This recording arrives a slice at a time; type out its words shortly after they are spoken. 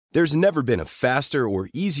There's never been a faster or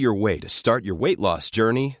easier way to start your weight loss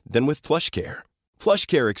journey than with PlushCare.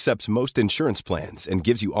 PlushCare accepts most insurance plans and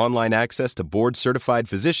gives you online access to board-certified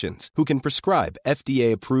physicians who can prescribe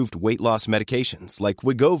FDA-approved weight loss medications like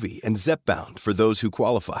Wegovy and Zepbound for those who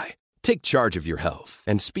qualify. Take charge of your health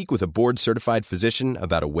and speak with a board-certified physician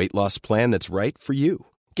about a weight loss plan that's right for you.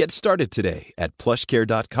 Get started today at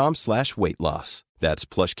plushcare.com/weight-loss. That's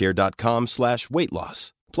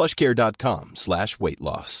plushcare.com/weight-loss.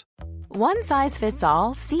 plushcare.com/weight-loss. One size fits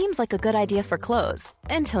all seems like a good idea for clothes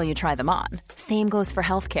until you try them on. Same goes for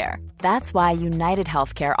healthcare. That's why United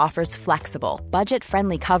Healthcare offers flexible,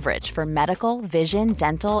 budget-friendly coverage for medical, vision,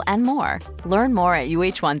 dental, and more. Learn more at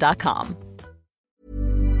uh1.com.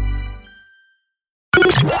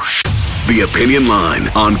 The Opinion Line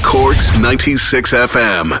on Cork's 96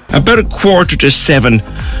 FM. About 6:45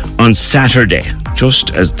 on Saturday,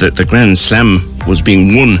 just as the Grand Slam was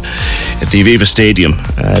being won at the Aviva Stadium,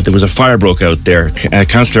 there was a fire broke out there.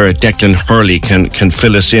 Councillor Declan Hurley can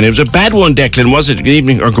fill us in. It was a bad one, Declan, was it? Good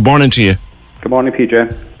evening, or good morning to you. Good morning, PJ.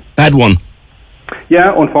 Bad one.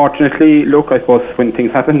 Yeah, unfortunately, look, I suppose when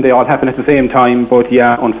things happen, they all happen at the same time. But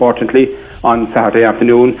yeah, unfortunately, on Saturday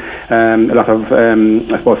afternoon, a lot of,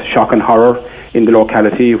 I suppose, shock and horror in the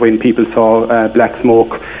locality when people saw black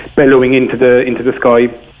smoke bellowing into the sky.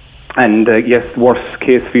 And yes, worst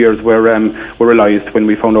case fears were realised when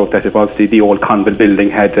we found out that it was the old Convent building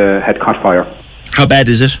had caught fire. How bad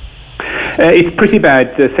is it? It's pretty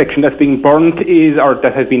bad. The section that's being burnt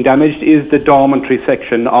that has been damaged is the dormitory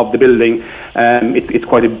section of the building. It's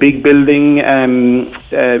quite a big building.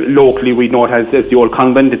 Locally, we know it as the old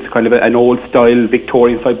Convent. It's kind of an old-style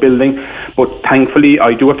Victorian-style building. But thankfully,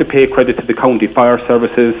 I do have to pay credit to the county fire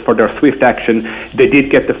services for their swift action. They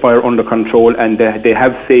did get the fire under control, and they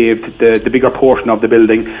have saved the bigger portion of the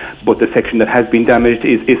building. But the section that has been damaged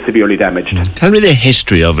is severely damaged. Tell me the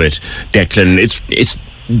history of it, Declan. It's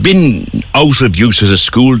been out of use as a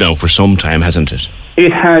school now for some time, hasn't it?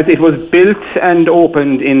 It has. It was built and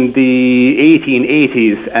opened in the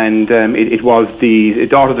 1880s, and it was the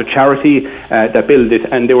Daughters of Charity that built it,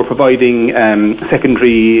 and they were providing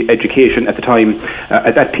secondary education at the time,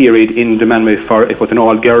 at that period in Dunmanway. It was an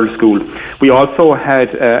all-girls school. We also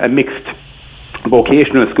had a mixed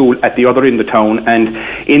vocational school at the other end of town, and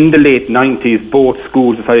in the late 90s both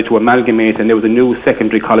schools decided to amalgamate, and there was a new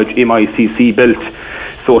secondary college, MICC, built.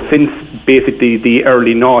 So since basically the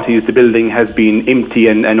early noughties, the building has been empty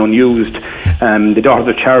and unused. The Daughters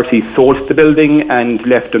of Charity sold the building and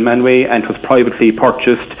left Dunmanway, and it was privately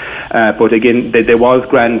purchased. But again, there was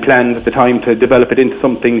grand plans at the time to develop it into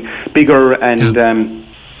something bigger and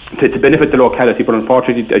to benefit the locality. But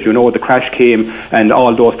unfortunately, as you know, the crash came and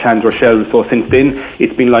all those plans were shelved. So since then,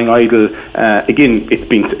 it's been lying idle. Again,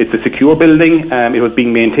 it's a secure building. It was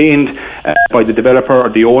being maintained by the developer or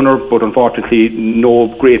the owner, but unfortunately, no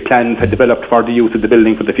great plans had developed for the use of the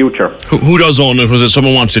building for the future. Who does own it? Was it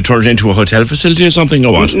someone wants to turn it into a hotel facility or something,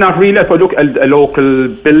 or what? Not really. So look, a local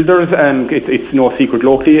builders, it's no secret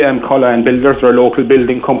locally, Collar & Builders are a local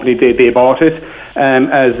building company. They bought it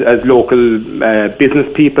as local business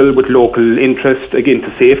people with local interest, again, to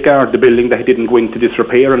safeguard the building that it didn't go into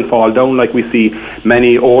disrepair and fall down like we see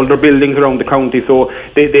many older buildings around the county. So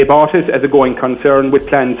they bought it as a going concern with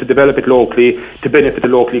plans to develop it locally to benefit the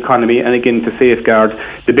local economy, and again to safeguard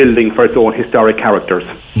the building for its own historic characters.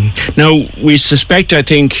 Now, we suspect, I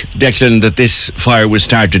think, Declan, that this fire was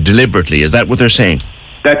started deliberately. Is that what they're saying?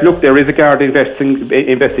 That, look, there is a Garda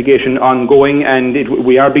investigation ongoing, and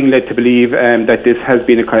we are being led to believe that this has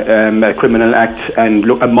been a criminal act and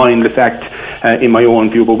a mindless act in my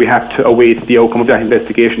own view, but we have to await the outcome of that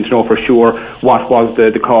investigation to know for sure what was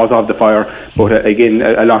the cause of the fire. But again,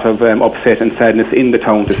 a lot of upset and sadness in the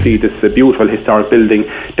town to see this beautiful historic building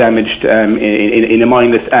damaged in a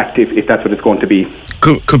mindless act, if that's what it's going to be.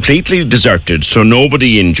 Completely deserted, so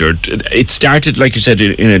nobody injured. It started, like you said,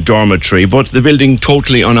 in a dormitory, but the building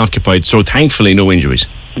totally unoccupied, so thankfully no injuries.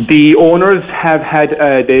 The owners have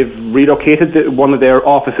they've relocated one of their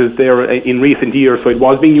offices there in recent years, so it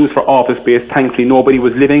was being used for office space. Thankfully nobody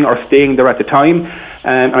was living or staying there at the time.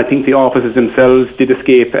 I think the offices themselves did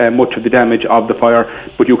escape much of the damage of the fire,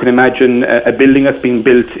 but you can imagine a building that's been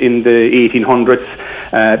built in the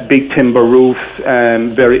 1800s, big timber roofs,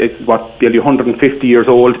 barely 150 years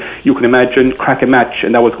old. You can imagine crack a match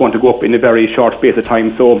and that was going to go up in a very short space of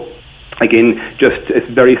time. So again,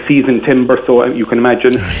 it's very seasoned timber, so you can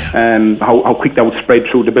imagine how quick that would spread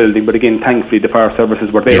through the building. But again, thankfully, the fire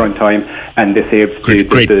services were there on time, and they saved.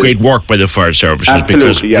 Great work by the fire services.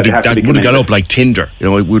 Absolutely, because that would have got up like tinder. It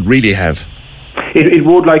would really have. It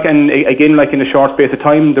would, and again, in a short space of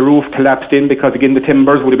time, the roof collapsed in because, again, the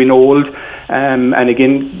timbers would have been old, and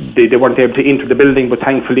again, they weren't able to enter the building, but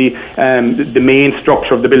thankfully, the main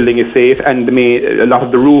structure of the building is safe, and a lot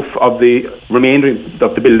of the roof of the remainder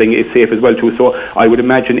of the building is safe as well too. So I would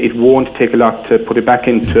imagine it won't take a lot to put it back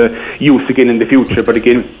into use again in the future, but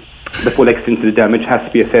again, the full extent of the damage has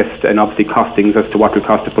to be assessed, and obviously costings as to what it will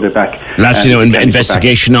cost to put it back. Last,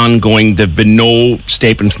 investigation ongoing. There've been no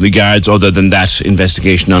statement from the guards other than that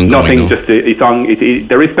investigation ongoing. Nothing. Just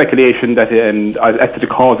there is speculation that as to the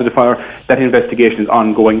cause of the fire, that investigation is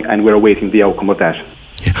ongoing, and we're awaiting the outcome of that.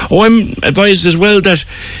 Yeah. Oh, I'm advised as well that,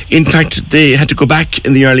 in fact, they had to go back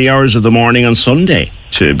in the early hours of the morning on Sunday.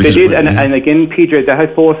 They did, and again, PJ, that I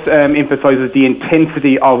suppose emphasises the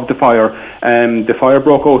intensity of the fire. The fire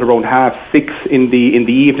broke out around 6:30 in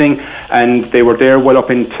the evening, and they were there well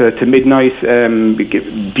up into midnight,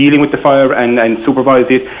 dealing with the fire and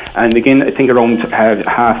supervised it. And again, I think around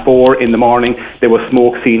 4:30 in the morning, there was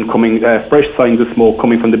smoke seen coming, fresh signs of smoke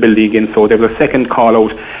coming from the building again. So there was a second call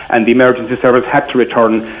out, and the emergency service had to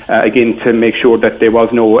return again to make sure that there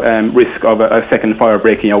was no risk of a second fire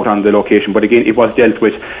breaking out on the location. But again, it was dealt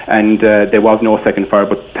with, and there was no second fire,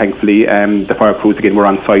 but thankfully the fire crews again were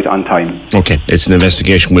on site on time. Okay, it's an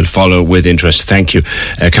investigation we'll follow with interest. Thank you,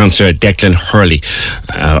 Councillor Declan Hurley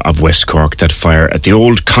of West Cork. That fire at the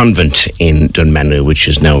old convent in Dunmanway, which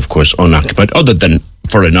is now of course unoccupied, other than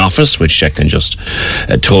for an office, which Declan just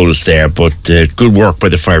told us there. But good work by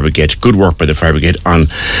the fire brigade on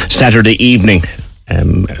Saturday evening,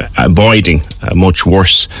 avoiding a much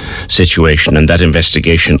worse situation, and that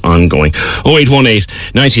investigation ongoing. 0818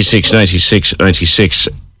 96 96 96.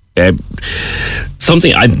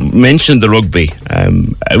 Something I mentioned, the rugby.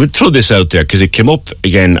 I would throw this out there because it came up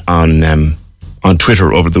again on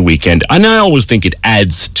Twitter over the weekend, and I always think it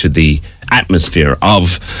adds to the atmosphere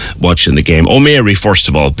of watching the game. Mary, first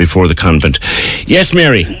of all, before the Convent. Yes,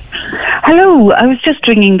 Mary. Hello, I was just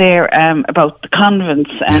ringing there about the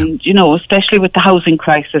convents and, especially with the housing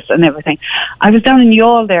crisis and everything. I was down in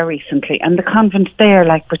Youghal there recently, and the convent there,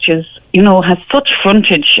 which is, has such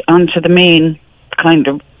frontage onto the main kind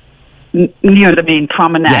of, near the main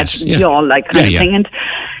promenade, Youghal, kind of thing, and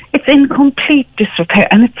it's in complete disrepair,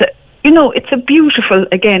 and it's a beautiful,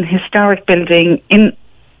 again, historic building in,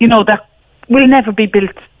 that will never be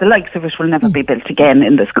built, the likes of it will never be built again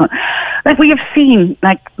in this country. We have seen,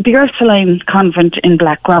 the Ursuline Convent in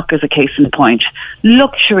Blackrock is a case in point.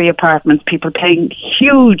 Luxury apartments, people paying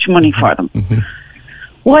huge money for them. Mm-hmm.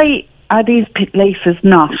 Why are these places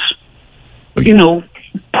not,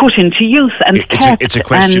 put into use and kept? It's a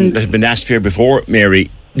question that has been asked here before, Mary.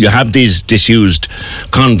 You have these disused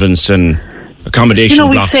convents and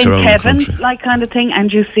accommodation blocks around Kevin, the country, kind of thing,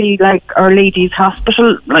 and you see Our Lady's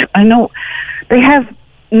Hospital. I know they have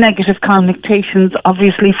negative connotations,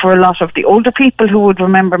 obviously, for a lot of the older people who would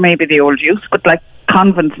remember maybe the old use, but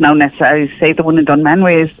convents now necessarily, say the one in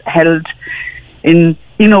Dunmanway is held in,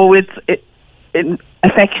 it's in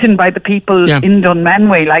affection by the people in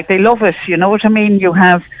Dunmanway. They love it, you know what I mean? You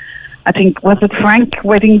have, I think, was it Frank,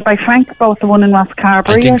 Weddings by Frank, both the one in Rosscarbery,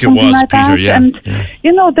 I think or something it was, like Peter, that.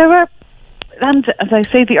 And, there are, and as I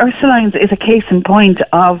say, the Ursulines is a case in point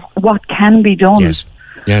of what can be done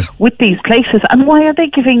with these places. And why are they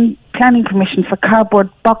giving planning permission for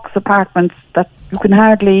cardboard box apartments that you can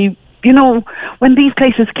hardly, when these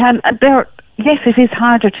places can, yes, it is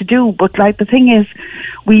harder to do, but the thing is,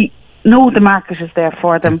 we know the market is there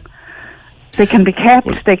for them. They can be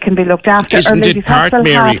kept, they can be looked after. Isn't it part,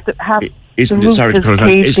 Mary? Isn't it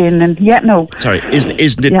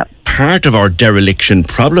part of our dereliction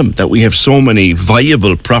problem that we have so many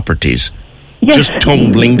viable properties just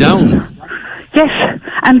tumbling down? Yes,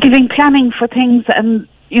 and giving planning for things, and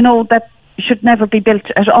that should never be built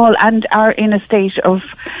at all, and are in a state of,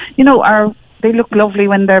 they look lovely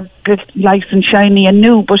when they're built nice and shiny and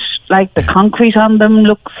new, but the concrete on them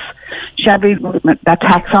looks shabby. That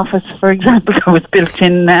tax office, for example, that was built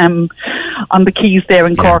in on the quays there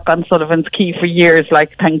in Cork on Sullivan's Quay for years.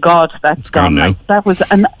 Thank God that's gone now. That was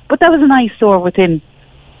an eyesore within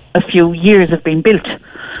a few years of being built.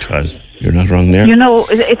 You're not wrong there.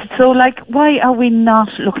 It's so why are we not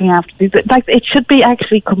looking after these? It should be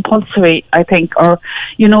actually compulsory, I think, or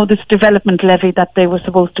this development levy that they were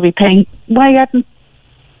supposed to be paying. Why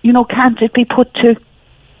can't it be put to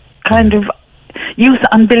kind of use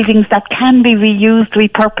on buildings that can be reused,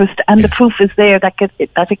 repurposed, and the proof is there that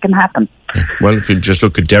it can happen. Well, if you just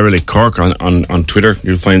look at Derelict Cork on Twitter,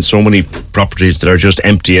 you'll find so many properties that are just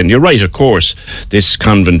empty. And you're right, of course, this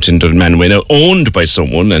convent in Dunmanway, now owned by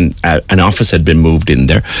someone, and an office had been moved in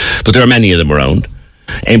there, but there are many of them around.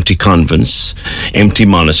 Empty convents, empty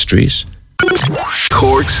monasteries,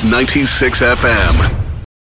 Cork's 96 FM.